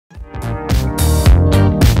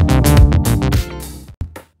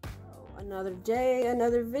Another day,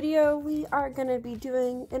 another video. We are gonna be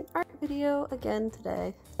doing an art video again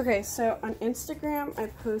today. Okay, so on Instagram I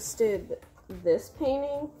posted this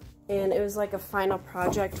painting and it was like a final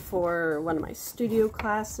project for one of my studio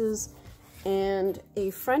classes, and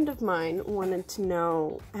a friend of mine wanted to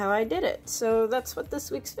know how I did it. So that's what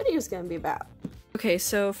this week's video is gonna be about. Okay,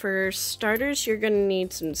 so for starters you're gonna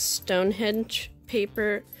need some Stonehenge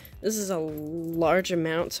paper. This is a large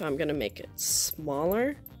amount, so I'm gonna make it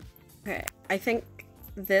smaller. Okay, I think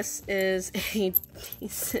this is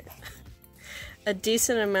a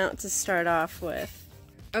decent amount to start off with.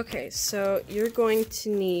 Okay, so you're going to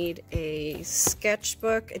need a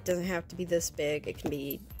sketchbook. It doesn't have to be this big. It can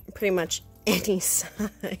be pretty much any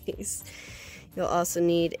size. You'll also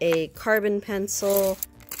need a carbon pencil,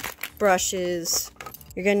 brushes.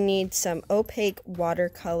 You're going to need some opaque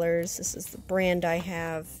watercolors. This is the brand I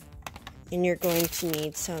have. And you're going to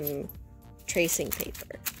need some tracing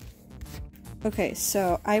paper. Okay,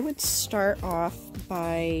 so I would start off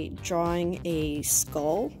by drawing a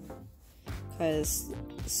skull, because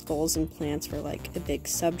skulls and plants were like a big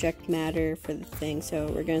subject matter for the thing, so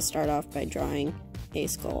we're going to start off by drawing a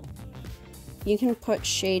skull. You can put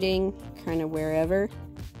shading kind of wherever.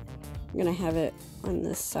 I'm going to have it on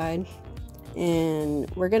this side, and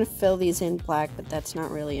we're going to fill these in black, but that's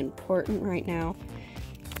not really important right now.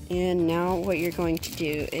 And now what you're going to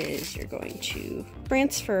do is you're going to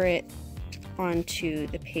transfer it onto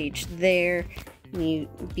the page there. You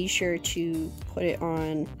be sure to put it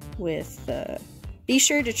on with be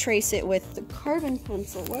sure to trace it with the carbon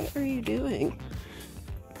pencil. What are you doing?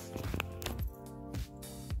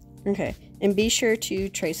 Okay, and be sure to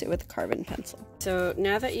trace it with the carbon pencil. So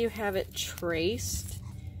now that you have it traced,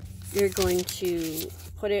 you're going to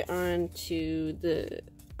put it onto the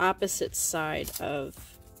opposite side of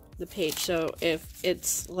the page. So if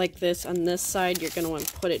it's like this on this side, you're going to want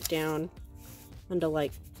to put it down onto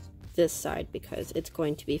like this side, because it's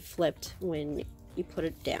going to be flipped when you put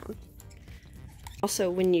it down.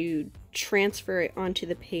 Also, when you transfer it onto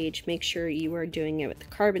the page, make sure you are doing it with the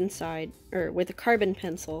carbon side, or with a carbon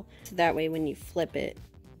pencil, so that way when you flip it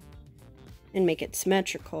and make it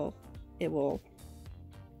symmetrical,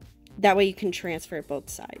 that way you can transfer it both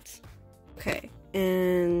sides. Okay,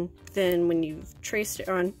 and then when you've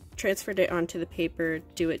transferred it onto the paper,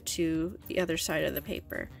 do it to the other side of the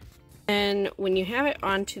paper. And when you have it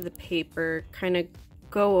onto the paper, kind of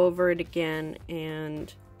go over it again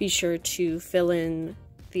and be sure to fill in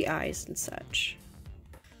the eyes and such.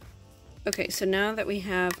 Okay, so now that we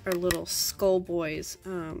have our little skull boys,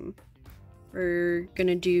 we're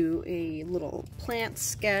gonna do a little plant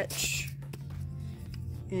sketch,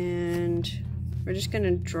 and we're just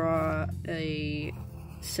gonna draw a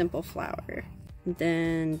simple flower.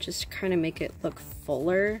 Then just kind of make it look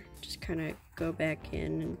fuller. Just kind of go back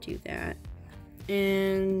in and do that.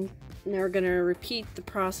 And now we're going to repeat the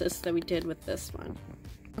process that we did with this one.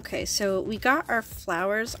 Okay, so we got our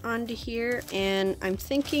flowers onto here, and I'm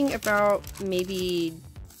thinking about maybe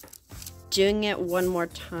doing it one more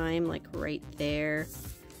time, like right there.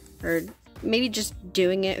 Or maybe just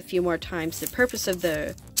doing it a few more times. The purpose of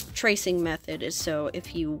the tracing method is so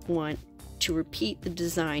if you want to repeat the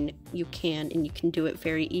design, you can, and you can do it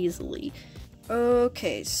very easily.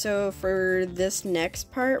 Okay, so for this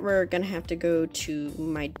next part, we're gonna have to go to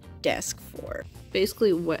my desk for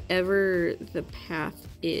basically whatever the path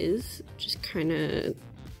is. Just kind of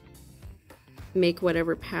make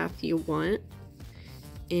whatever path you want,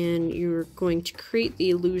 and you're going to create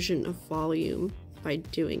the illusion of volume by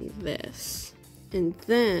doing this. And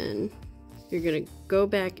then you're going to go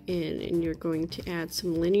back in and you're going to add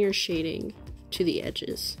some linear shading to the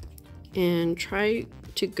edges. And try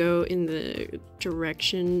to go in the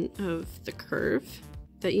direction of the curve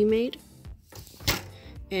that you made.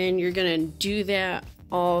 And you're going to do that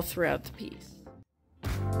all throughout the piece.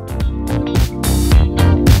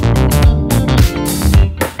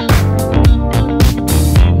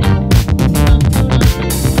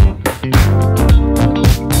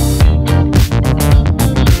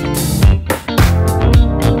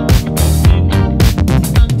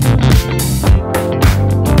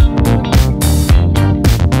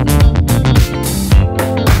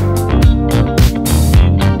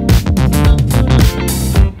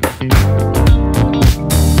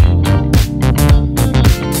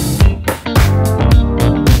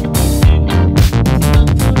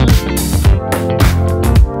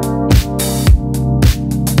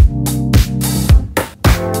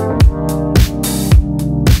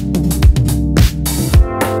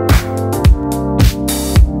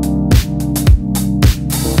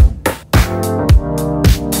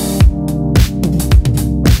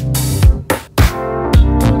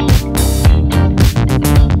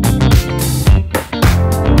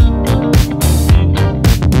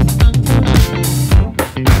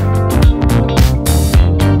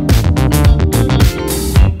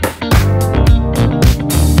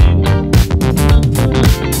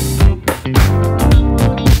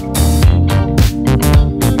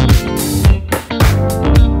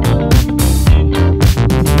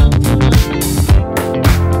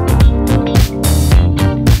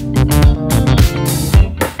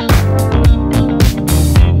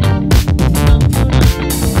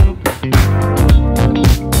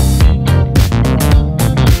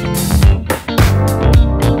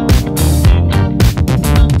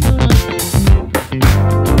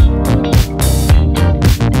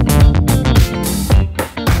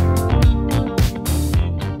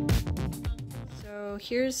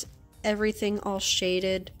 everything all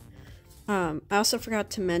shaded. I also forgot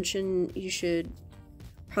to mention you should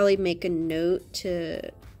probably make a note to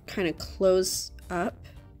kind of close up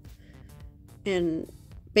and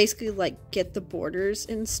basically like get the borders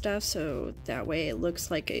and stuff, so that way it looks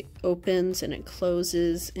like it opens and it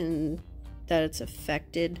closes and that it's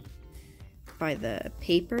affected by the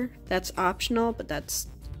paper. That's optional, but that's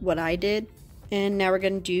what I did. And now we're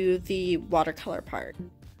going to do the watercolor part.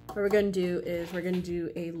 What we're going to do is we're going to do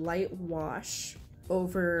a light wash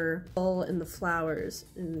over all in the flowers,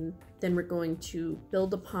 and then we're going to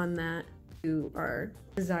build upon that to our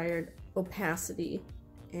desired opacity,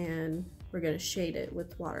 and we're going to shade it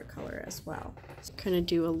with watercolor as well. So kind of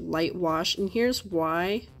do a light wash, and here's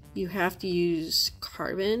why you have to use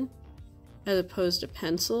carbon as opposed to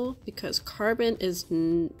pencil, because carbon is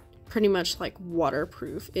pretty much like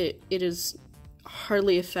waterproof. It is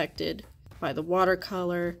hardly affected by the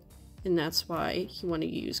watercolor, and that's why you want to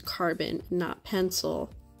use carbon, not pencil,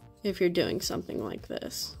 if you're doing something like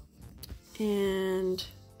this. And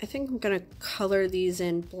I think I'm gonna color these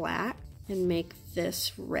in black and make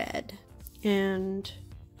this red. And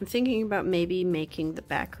I'm thinking about maybe making the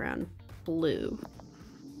background blue.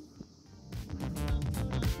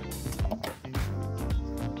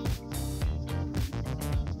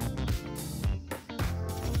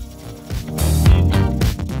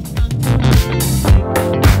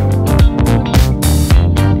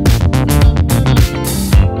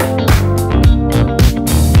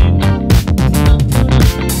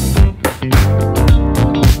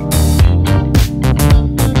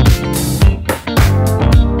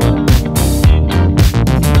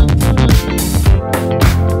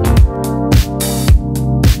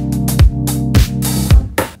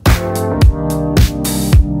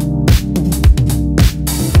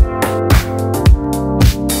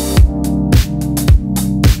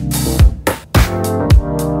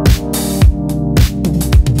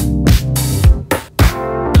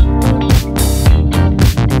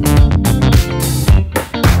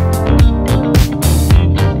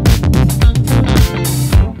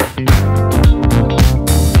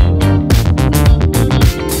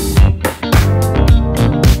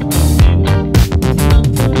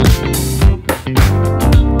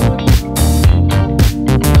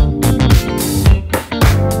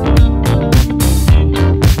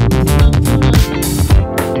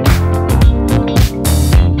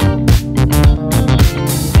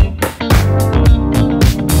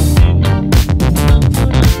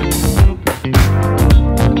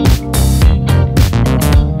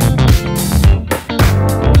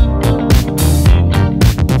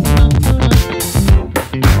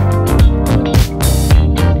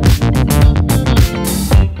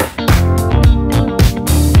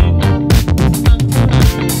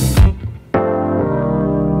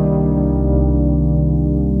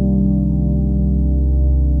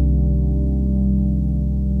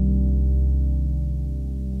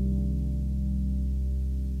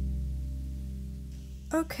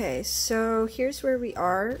 Okay, so here's where we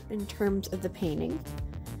are in terms of the painting.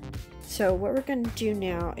 So what we're going to do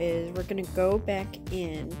now is we're going to go back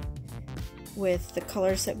in with the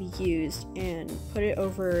colors that we used and put it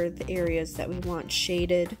over the areas that we want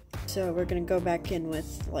shaded. So we're going to go back in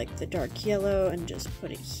with like the dark yellow and just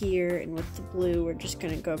put it here, and with the blue we're just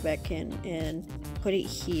going to go back in and put it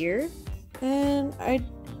here. And I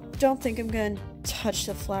don't think I'm going to touch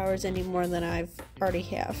the flowers any more than I've already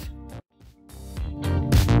have.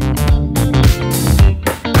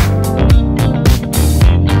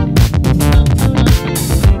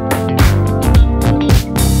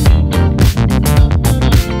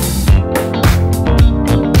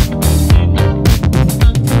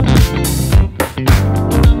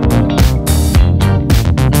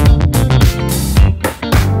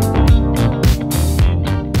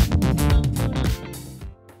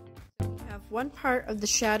 One part of the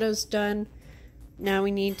shadows done. Now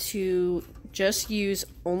we need to just use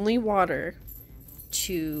only water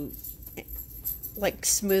to like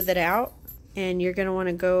smooth it out, and you're going to want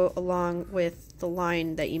to go along with the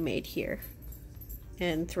line that you made here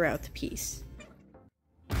and throughout the piece.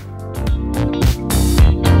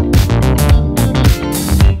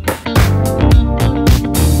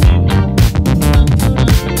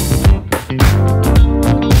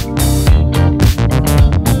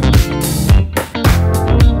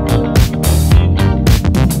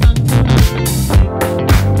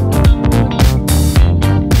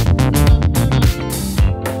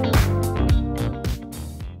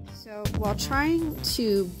 While trying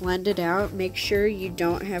to blend it out, make sure you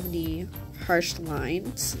don't have any harsh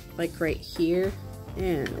lines, like right here.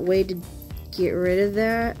 And a way to get rid of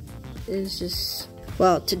that is just,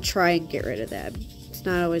 well, to try and get rid of that, It's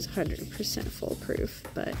not always 100% foolproof,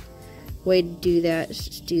 but way to do that is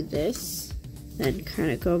just do this, then kind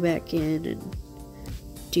of go back in and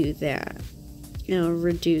do that. It'll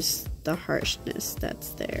reduce the harshness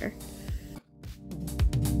that's there.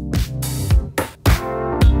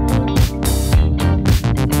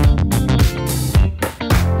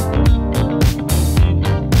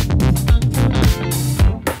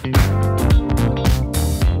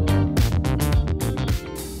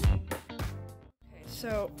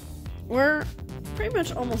 So we're pretty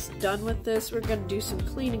much almost done with this. We're going to do some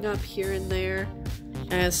cleaning up here and there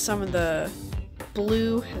as some of the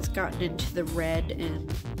blue has gotten into the red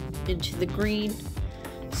and into the green.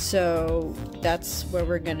 So that's what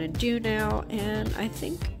we're going to do now, and I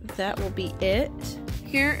think that will be it.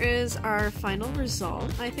 Here is our final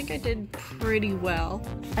result. I think I did pretty well.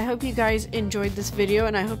 I hope you guys enjoyed this video,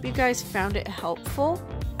 and I hope you guys found it helpful.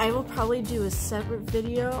 I will probably do a separate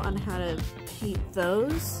video on how to paint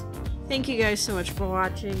those. Thank you guys so much for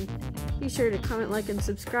watching. Be sure to comment, like, and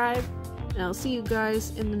subscribe. And I'll see you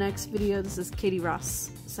guys in the next video. This is Katie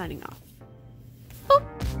Ross signing off.